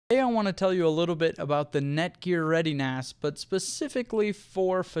Today I want to tell you a little bit about the Netgear ReadyNAS, but specifically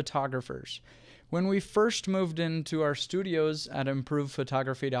for photographers. When we first moved into our studios at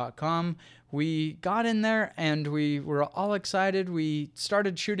improvedphotography.com, we got in there and we were all excited. We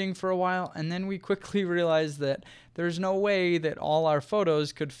started shooting for a while, and then we quickly realized that there's no way that all our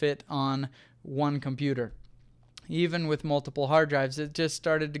photos could fit on one computer. Even with multiple hard drives, it just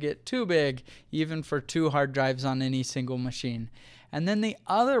started to get too big, even for 2 hard drives on any single machine. And then the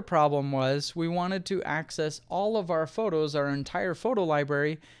other problem was we wanted to access all of our photos, our entire photo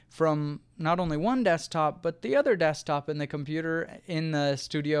library, from not only one desktop, but the other desktop in the computer in the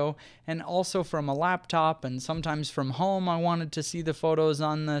studio, and also from a laptop, and sometimes from home. I wanted to see the photos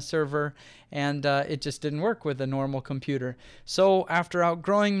on the server, and it just didn't work with a normal computer. So after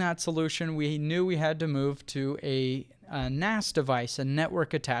outgrowing that solution, we knew we had to move to a NAS device, a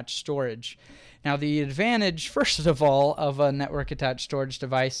network attached storage. Now the advantage, first of all, of a network attached storage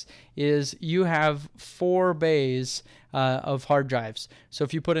device is you have 4 bays of hard drives. So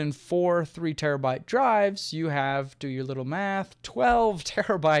if you put in 4 3-terabyte drives, you have, do your little math, 12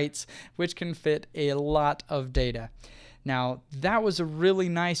 terabytes, which can fit a lot of data. Now that was a really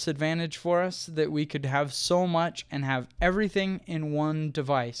nice advantage for us, that we could have so much and have everything in one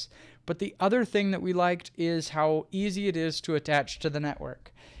device. But the other thing that we liked is how easy it is to attach to the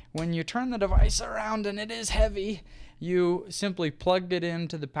network. When you turn the device around and it is heavy, you simply plug it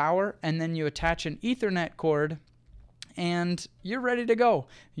into the power, and then you attach an Ethernet cord, and you're ready to go.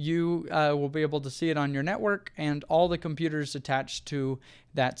 You will be able to see it on your network, and all the computers attached to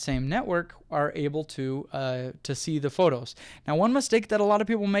that same network are able to see the photos. Now, one mistake that a lot of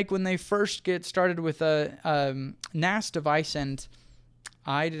people make when they first get started with a NAS device, and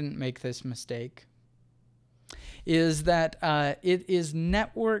I didn't make this mistake, is that it is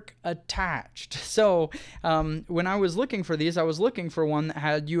network attached. So when I was looking for these, I was looking for one that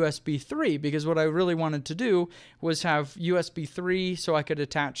had USB 3, because what I really wanted to do was have USB 3 so I could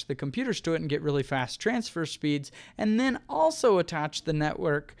attach the computers to it and get really fast transfer speeds, and then also attach the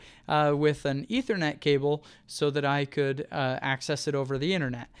network with an Ethernet cable so that I could access it over the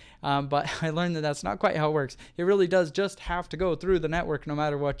internet. But I learned that that's not quite how it works. It really does just have to go through the network no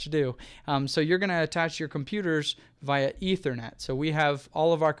matter what you do. So you're going to attach your computers via Ethernet. So we have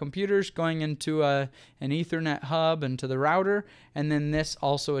all of our computers going into an Ethernet hub and to the router, and then this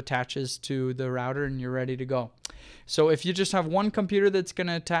also attaches to the router, and you're ready to go. So if you just have one computer that's going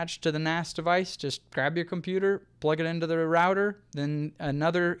to attach to the NAS device, just grab your computer, plug it into the router, then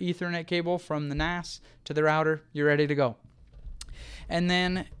another Ethernet cable from the NAS to the router, you're ready to go. And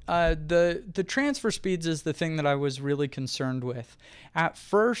then the transfer speeds is the thing that I was really concerned with. At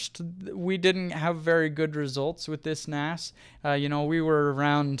first, we didn't have very good results with this NAS. You know, we were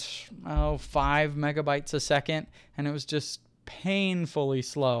around 5 megabytes a second, and it was just painfully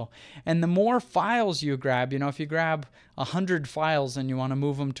slow. And the more files you grab, you know, if you grab 100 files and you want to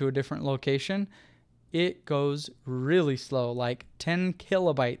move them to a different location, it goes really slow, like 10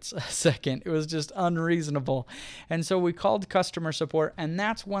 kilobytes a second. It was just unreasonable. And so we called customer support, and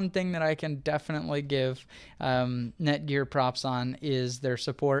that's one thing that I can definitely give Netgear props on, is their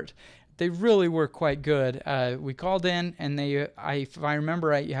support. They really were quite good. We called in, and if I remember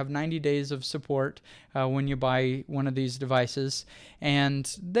right, you have 90 days of support when you buy one of these devices,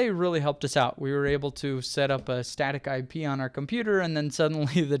 and they really helped us out. We were able to set up a static IP on our computer, and then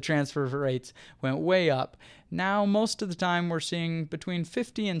suddenly the transfer rates went way up. Now, most of the time, we're seeing between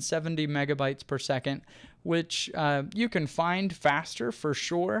 50 and 70 megabytes per second, which you can find faster for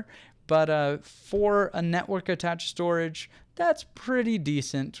sure, but for a network attached storage, that's pretty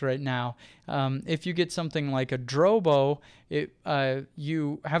decent right now. If you get something like a Drobo,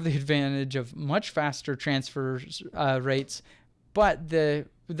 you have the advantage of much faster transfer rates, but there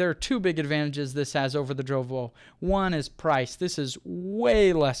are 2 big advantages this has over the Drobo. One is price. This is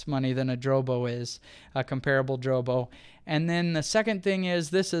way less money than a Drobo is, a comparable Drobo. And then the second thing is,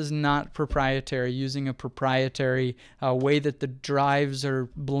 this is not proprietary, using a proprietary way that the drives are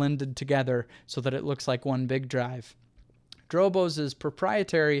blended together so that it looks like one big drive. Drobo's is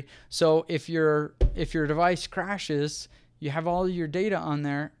proprietary, so if your device crashes, you have all your data on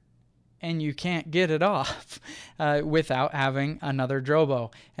there, and you can't get it off without having another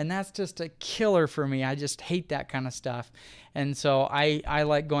Drobo. And that's just a killer for me. I just hate that kind of stuff. And so I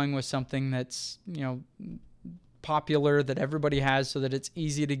like going with something that's, you know, popular, that everybody has, so that it's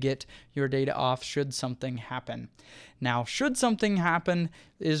easy to get your data off should something happen. Now, should something happen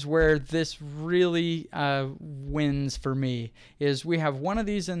is where this really wins for me, is we have one of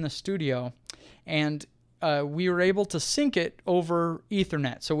these in the studio, and we were able to sync it over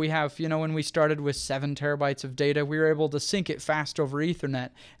Ethernet. So we have, when we started with 7 terabytes of data, we were able to sync it fast over Ethernet.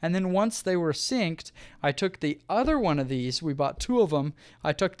 And then once they were synced, I took the other one of these, we bought 2 of them,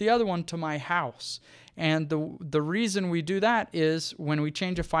 I took the other one to my house. And the reason we do that is when we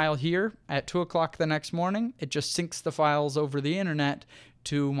change a file here at 2 o'clock the next morning, it just syncs the files over the internet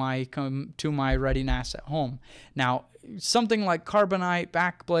to my ReadyNAS at home. Now, something like Carbonite,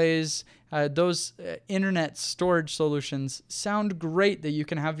 Backblaze, those internet storage solutions sound great that you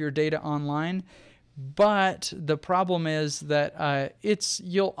can have your data online, but the problem is that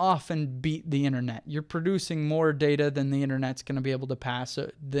you'll often beat the internet. You're producing more data than the internet's going to be able to pass.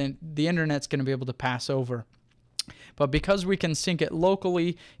 Over. But because we can sync it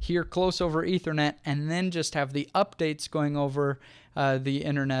locally here close over Ethernet and then just have the updates going over the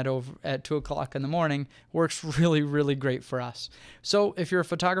internet over at 2 o'clock in the morning, works really, really great for us. So if you're a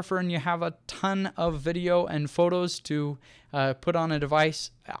photographer and you have a ton of video and photos to put on a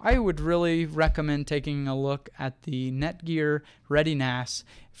device, I would really recommend taking a look at the Netgear ReadyNAS.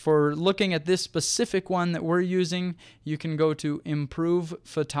 For looking at this specific one that we're using, you can go to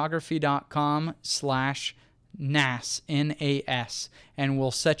improvephotography.com/NAS, N-A-S, and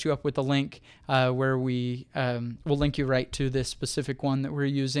we'll set you up with a link where we'll link you right to this specific one that we're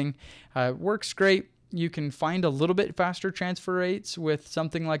using. Works great. You can find a little bit faster transfer rates with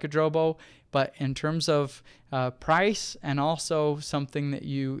something like a Drobo, but in terms of price and also something that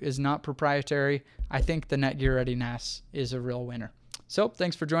is not proprietary, I think the Netgear ReadyNAS is a real winner. So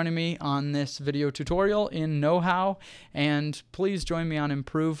thanks for joining me on this video tutorial in know-how, and please join me on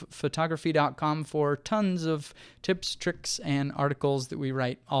improvephotography.com for tons of tips, tricks, and articles that we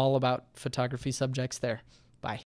write all about photography subjects there.